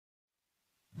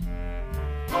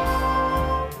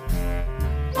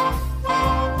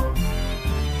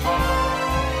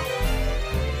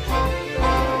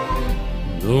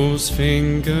those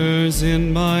fingers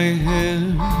in my hair,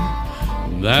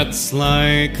 that's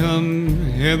like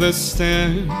hither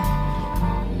stare,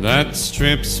 that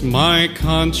strips my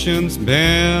conscience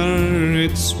bare.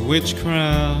 It's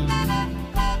witchcraft,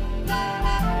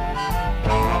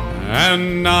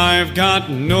 and I've got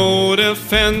no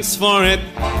defense for it.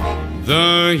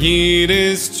 The heat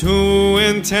is too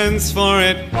intense for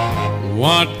it.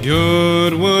 What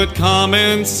good would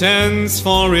common sense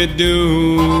for it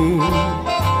do?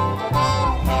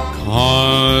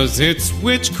 'Cause it's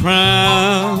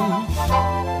witchcraft,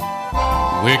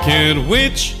 wicked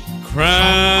witchcraft.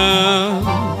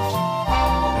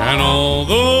 And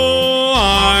although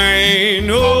I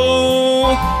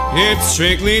know it's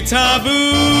strictly taboo,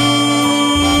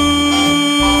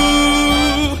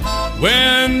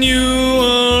 when you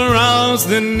arouse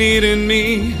the need in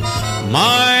me,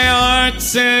 my heart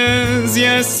says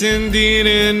yes indeed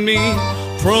in me.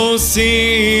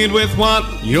 Proceed with what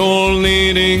you're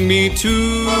leading me to.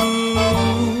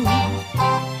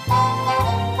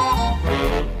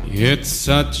 It's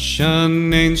such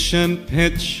an ancient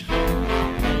pitch,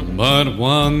 but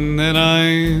one that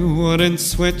I wouldn't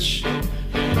switch,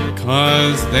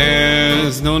 'cause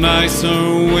there's no nicer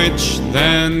witch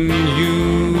than you.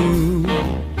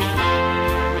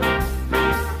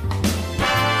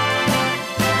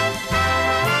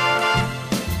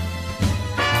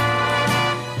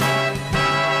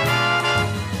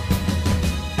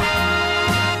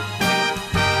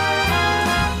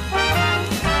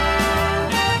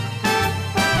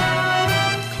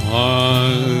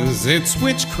 'Cause it's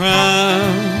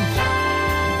witchcraft,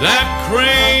 that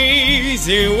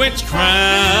crazy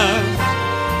witchcraft.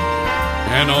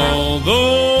 And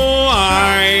although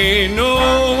I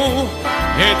know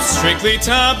it's strictly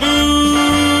taboo,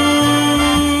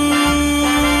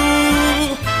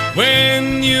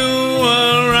 when you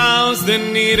arouse the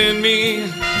need in me,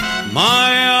 my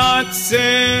heart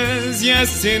says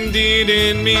yes indeed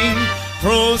in me.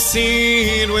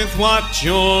 Proceed with what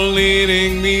you're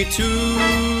leading me to.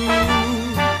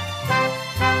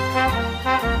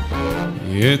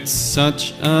 It's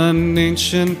such an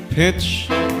ancient pitch,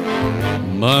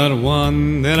 but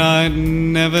one that I'd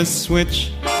never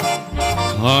switch,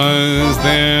 'cause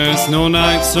there's no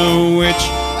nicer witch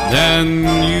than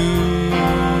you.